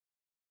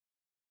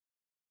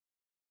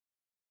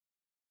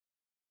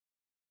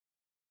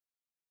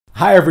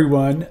Hi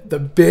everyone, the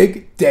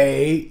big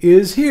day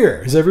is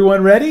here. Is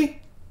everyone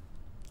ready?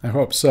 I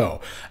hope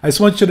so. I just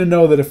want you to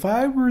know that if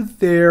I were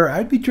there,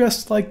 I'd be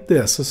dressed like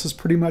this. This is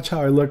pretty much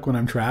how I look when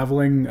I'm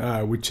traveling,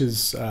 which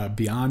is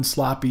beyond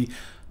sloppy,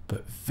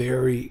 but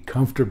very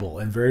comfortable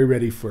and very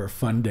ready for a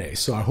fun day.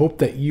 So I hope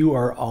that you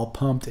are all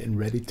pumped and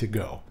ready to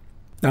go.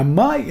 Now,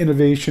 my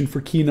innovation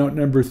for keynote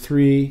number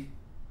 3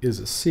 is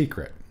a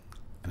secret,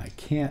 and I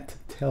can't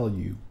tell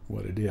you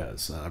what it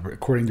is.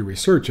 According to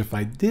research, if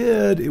I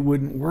did, it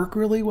wouldn't work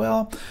really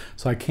well.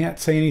 So I can't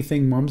say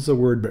anything, mum's the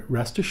word, but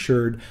rest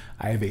assured,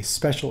 I have a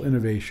special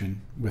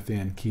innovation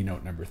within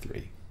keynote number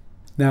 3.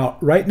 Now,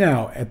 right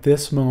now, at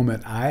this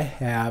moment, I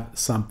have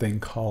something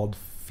called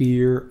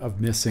fear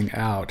of missing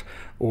out,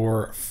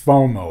 or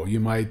FOMO. You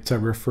might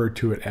refer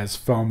to it as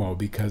FOMO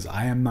because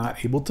I am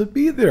not able to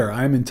be there.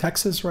 I'm in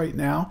Texas right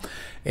now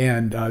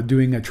and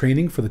doing a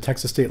training for the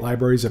Texas State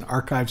Libraries and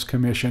Archives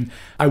Commission.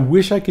 I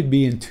wish I could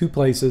be in 2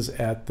 places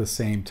at the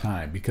same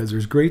time because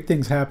there's great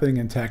things happening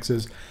in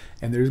Texas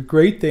and there's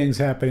great things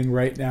happening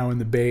right now in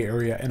the Bay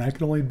Area, and I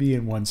can only be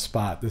in one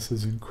spot. This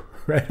is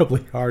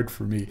incredibly hard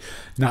for me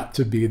not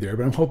to be there,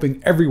 but I'm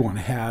hoping everyone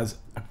has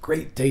a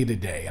great day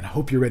today, and I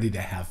hope you're ready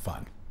to have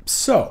fun.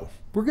 So,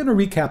 we're going to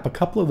recap a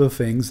couple of the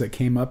things that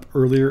came up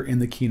earlier in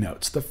the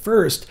keynotes. The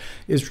first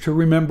is to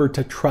remember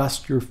to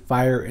trust your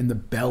fire in the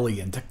belly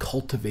and to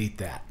cultivate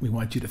that. We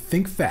want you to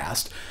think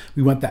fast.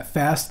 We want that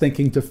fast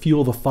thinking to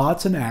fuel the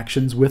thoughts and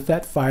actions with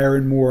that fire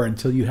and more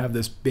until you have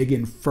this big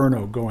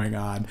inferno going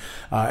on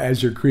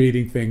as you're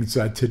creating things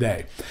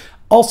today.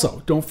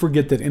 Also, don't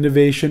forget that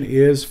innovation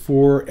is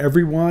for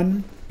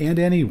everyone and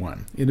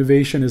anyone.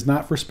 Innovation is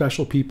not for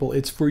special people,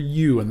 it's for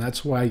you, and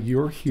that's why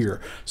you're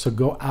here. So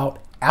go out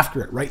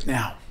after it right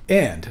now.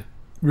 And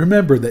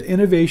remember that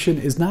innovation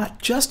is not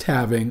just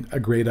having a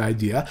great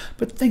idea,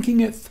 but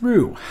thinking it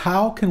through.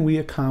 How can we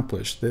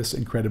accomplish this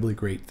incredibly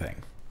great thing?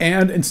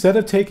 And instead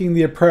of taking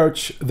the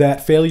approach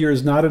that failure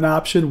is not an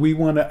option, we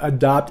want to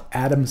adopt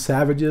Adam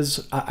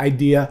Savage's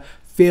idea.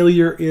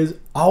 Failure is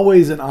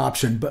always an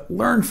option, but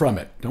learn from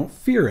it. Don't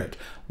fear it.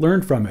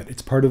 Learn from it.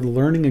 It's part of the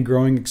learning and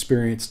growing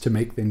experience to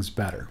make things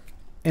better.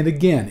 And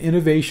again,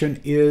 innovation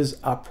is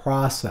a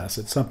process.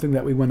 It's something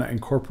that we want to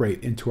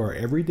incorporate into our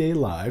everyday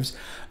lives,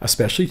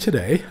 especially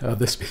today,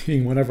 this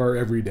being one of our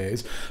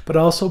everydays, but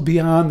also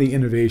beyond the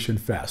Innovation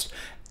Fest.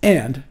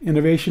 And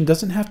innovation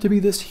doesn't have to be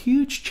this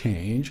huge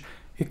change.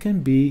 It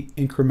can be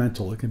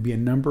incremental. It can be a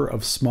number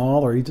of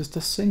small or just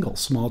a single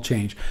small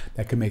change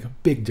that can make a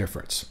big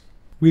difference.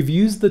 We've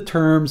used the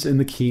terms in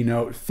the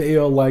keynote,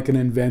 fail like an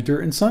inventor,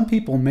 and some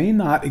people may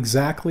not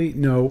exactly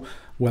know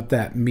what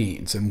that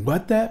means. And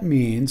what that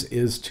means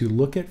is to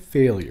look at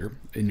failure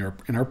in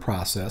our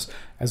process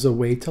as a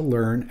way to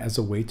learn, as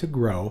a way to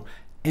grow,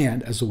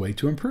 and as a way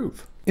to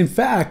improve. In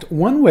fact,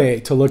 one way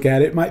to look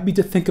at it might be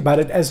to think about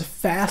it as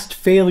fast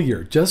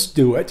failure. Just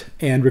do it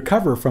and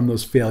recover from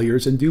those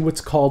failures and do what's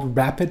called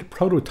rapid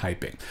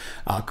prototyping.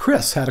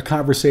 Chris had a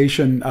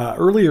conversation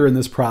earlier in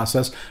this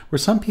process where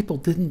some people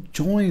didn't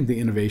join the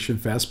Innovation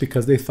Fest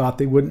because they thought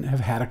they wouldn't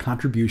have had a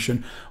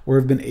contribution or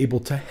have been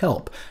able to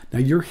help. Now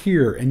you're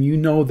here and you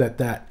know that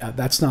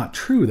that's not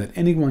true, that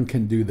anyone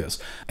can do this.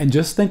 And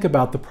just think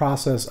about the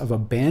process of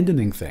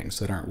abandoning things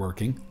that aren't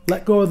working,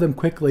 let go of them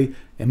quickly,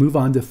 and move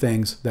on to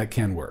things that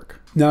can work.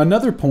 Now,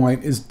 another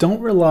point is don't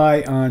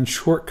rely on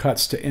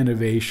shortcuts to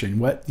innovation.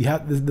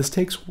 This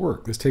takes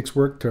work. This takes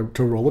work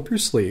to roll up your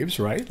sleeves,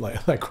 right?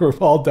 Like we're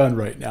all done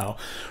right now.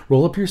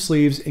 Roll up your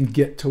sleeves and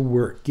get to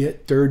work.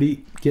 Get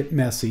dirty, get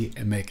messy,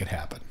 and make it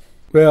happen.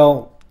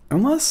 Well,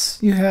 unless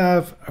you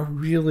have a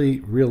really,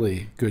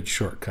 really good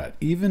shortcut,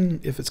 even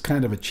if it's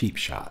kind of a cheap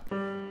shot.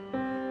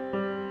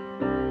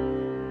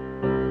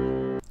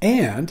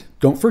 And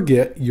don't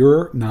forget,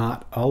 you're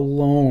not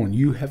alone.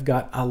 You have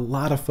got a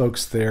lot of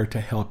folks there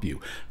to help you.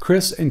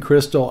 Chris and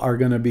Crystal are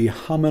going to be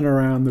humming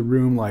around the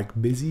room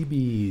like busy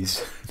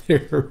bees.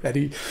 They're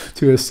ready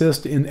to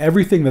assist in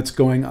everything that's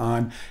going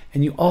on.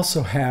 And you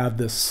also have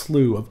this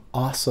slew of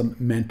awesome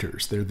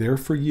mentors. They're there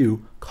for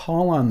you.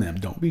 Call on them.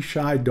 Don't be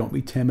shy. Don't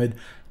be timid.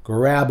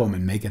 Grab them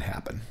and make it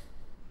happen.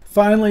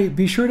 Finally,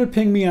 be sure to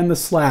ping me on the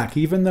Slack.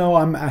 Even though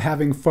I'm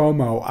having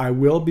FOMO, I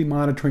will be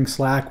monitoring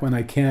Slack when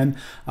I can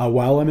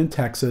while I'm in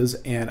Texas,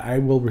 and I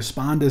will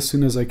respond as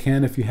soon as I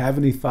can. If you have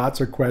any thoughts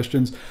or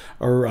questions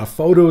or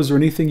photos or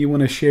anything you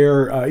want to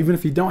share, even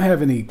if you don't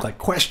have any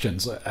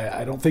questions,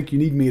 I don't think you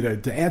need me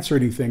to answer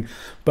anything,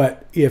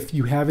 but if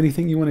you have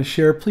anything you want to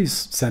share, please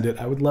send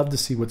it. I would love to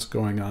see what's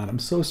going on. I'm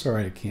so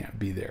sorry I can't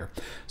be there.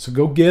 So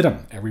go get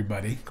them,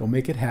 everybody. Go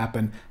make it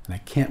happen, and I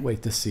can't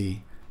wait to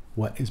see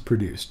what is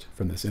produced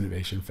from this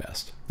Innovation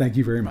Fest. Thank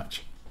you very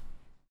much.